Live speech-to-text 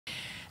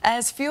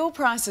As fuel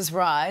prices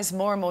rise,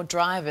 more and more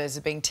drivers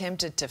are being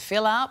tempted to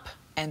fill up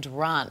and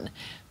run.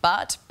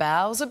 But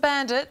Bowser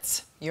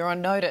bandits, you're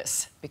on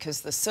notice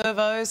because the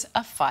servos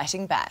are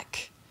fighting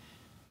back.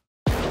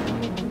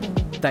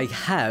 They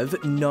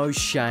have no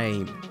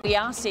shame. We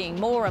are seeing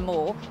more and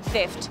more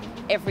theft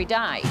every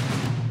day.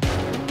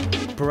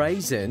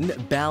 Brazen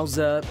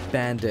Bowser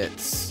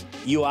bandits.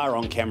 You are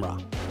on camera.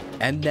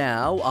 And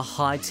now a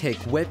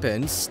high-tech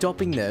weapon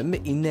stopping them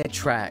in their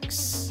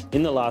tracks.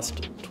 In the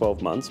last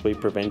 12 months, we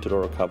prevented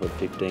or recovered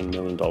 $15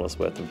 million worth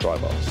of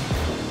drive-offs.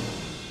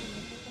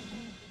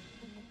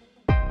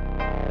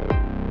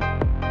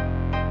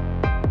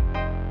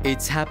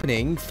 It's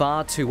happening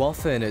far too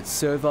often at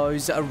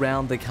servos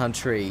around the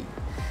country.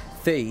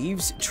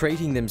 Thieves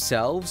treating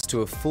themselves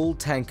to a full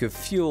tank of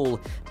fuel,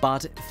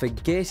 but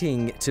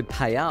forgetting to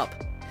pay up.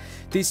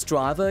 This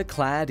driver,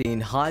 clad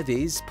in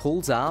high-vis,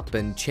 pulls up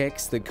and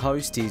checks the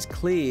coast is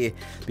clear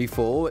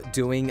before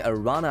doing a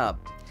run-up.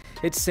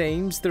 It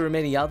seems there are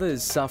many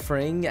others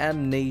suffering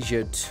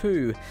amnesia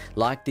too,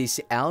 like this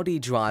Audi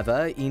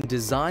driver in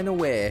designer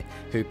wear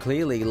who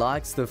clearly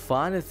likes the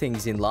finer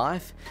things in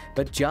life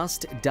but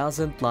just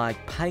doesn't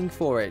like paying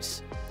for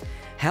it.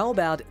 How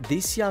about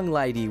this young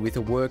lady with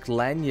a work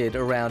lanyard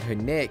around her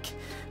neck?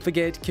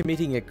 Forget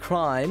committing a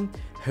crime,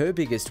 her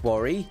biggest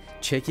worry,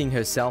 checking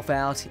herself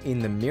out in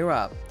the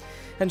mirror.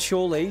 And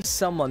surely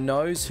someone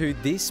knows who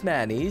this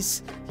man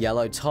is.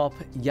 Yellow top,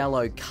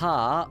 yellow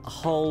car,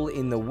 hole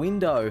in the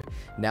window,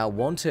 now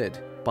wanted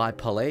by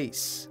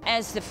police.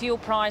 As the fuel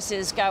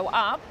prices go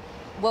up,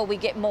 well, we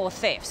get more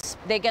thefts.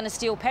 They're going to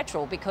steal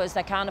petrol because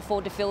they can't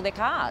afford to fill their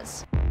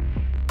cars.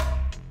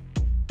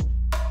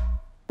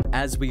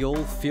 As we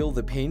all feel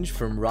the pinch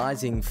from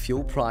rising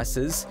fuel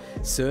prices,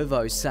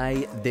 servos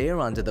say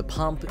they're under the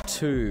pump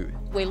too.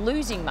 We're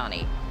losing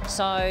money,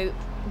 so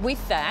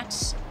with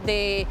that,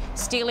 they're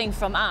stealing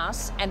from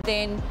us, and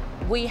then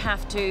we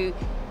have to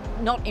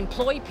not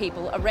employ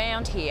people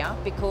around here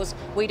because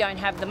we don't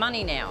have the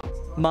money now.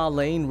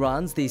 Marlene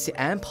runs this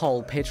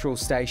Ampol petrol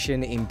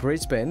station in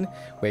Brisbane,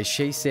 where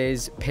she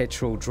says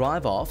petrol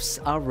drive-offs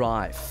are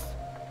rife.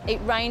 It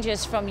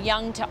ranges from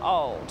young to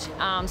old.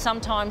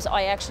 Sometimes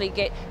I actually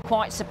get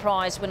quite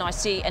surprised when I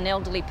see an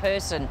elderly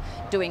person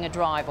doing a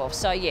drive-off.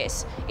 So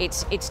yes,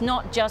 it's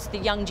not just the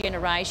young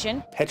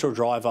generation. Petrol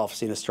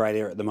drive-offs in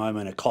Australia at the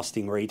moment are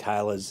costing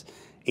retailers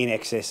in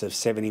excess of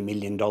 $70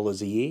 million a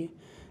year,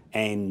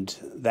 and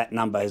that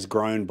number has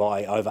grown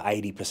by over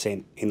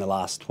 80% in the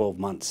last 12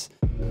 months.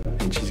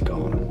 And she's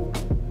gone.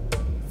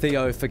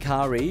 Theo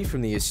Fakari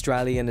from the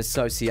Australian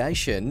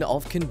Association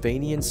of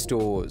Convenience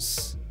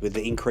Stores. With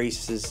the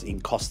increases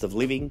in cost of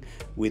living,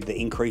 with the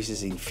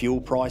increases in fuel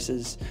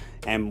prices,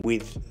 and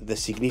with the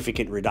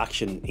significant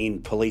reduction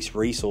in police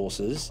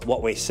resources,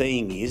 what we're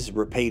seeing is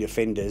repeat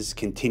offenders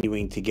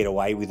continuing to get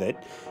away with it,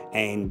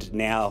 and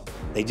now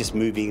they're just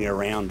moving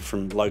around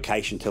from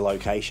location to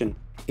location.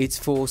 It's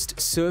forced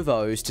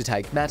servos to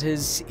take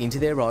matters into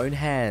their own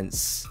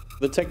hands.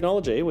 The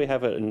technology, we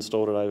have it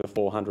installed at over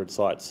 400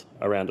 sites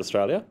around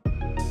Australia.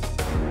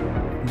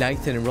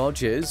 Nathan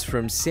Rogers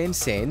from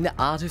Sensen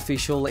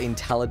Artificial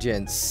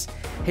Intelligence.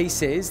 He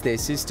says their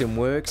system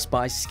works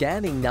by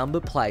scanning number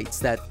plates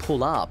that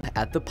pull up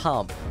at the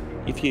pump.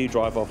 If you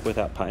drive off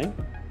without paying,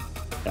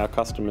 our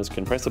customers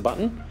can press a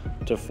button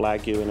to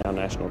flag you in our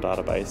national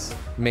database.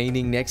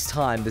 Meaning next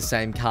time the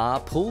same car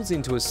pulls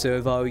into a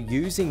servo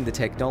using the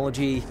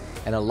technology,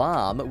 an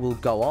alarm will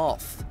go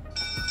off,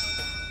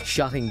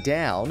 shutting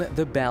down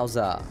the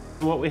Bowser.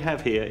 What we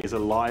have here is a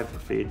live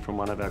feed from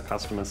one of our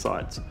customer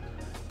sites.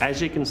 As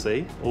you can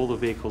see, all the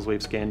vehicles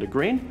we've scanned are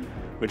green,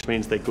 which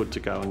means they're good to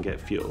go and get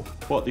fuel.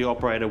 What the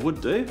operator would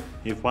do,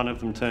 if one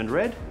of them turned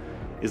red,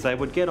 is they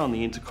would get on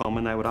the intercom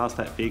and they would ask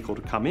that vehicle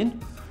to come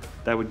in.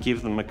 They would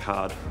give them a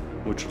card,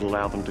 which would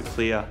allow them to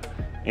clear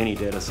any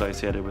debt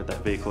associated with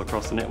that vehicle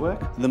across the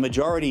network. The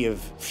majority of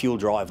fuel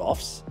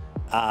drive-offs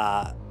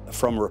are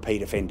from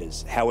repeat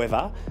offenders.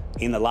 However,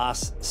 in the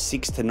last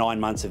 6 to 9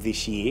 months of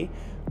this year,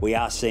 we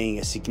are seeing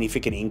a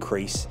significant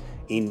increase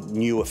in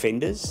new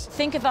offenders.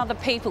 Think of other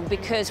people,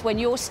 because when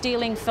you're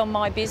stealing from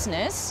my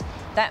business,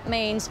 that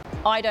means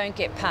I don't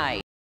get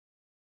paid.